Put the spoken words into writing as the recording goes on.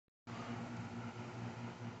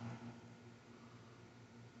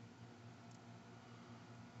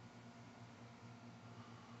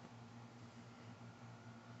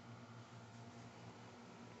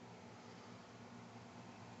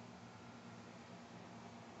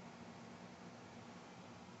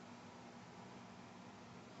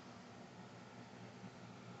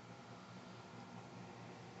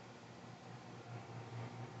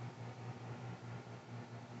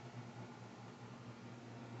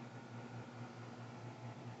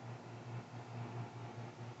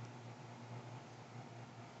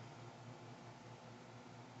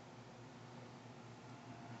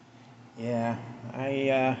Yeah,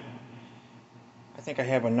 I I think I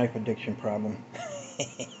have a knife addiction problem.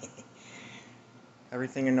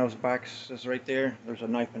 Everything in those boxes right there, there's a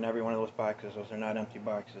knife in every one of those boxes. Those are not empty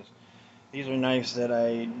boxes. These are knives that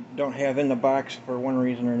I don't have in the box for one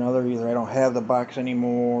reason or another. Either I don't have the box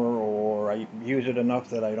anymore, or I use it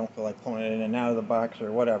enough that I don't feel like pulling it in and out of the box,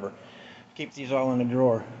 or whatever. Keep these all in the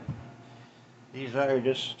drawer. These are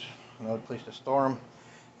just another place to store them.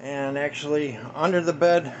 And actually, under the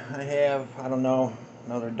bed, I have, I don't know,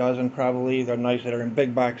 another dozen probably. They're knives that are in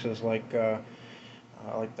big boxes, like the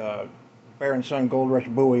Baron Son Gold Rush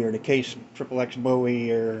Bowie, or the Case Triple X Bowie,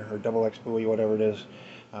 or Double X Bowie, whatever it is,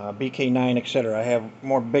 BK9, etc. I have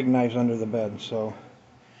more big knives under the bed. So,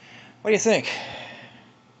 what do you think?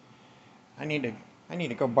 I need to, I need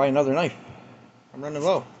to go buy another knife. I'm running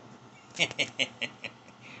low.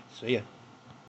 See ya.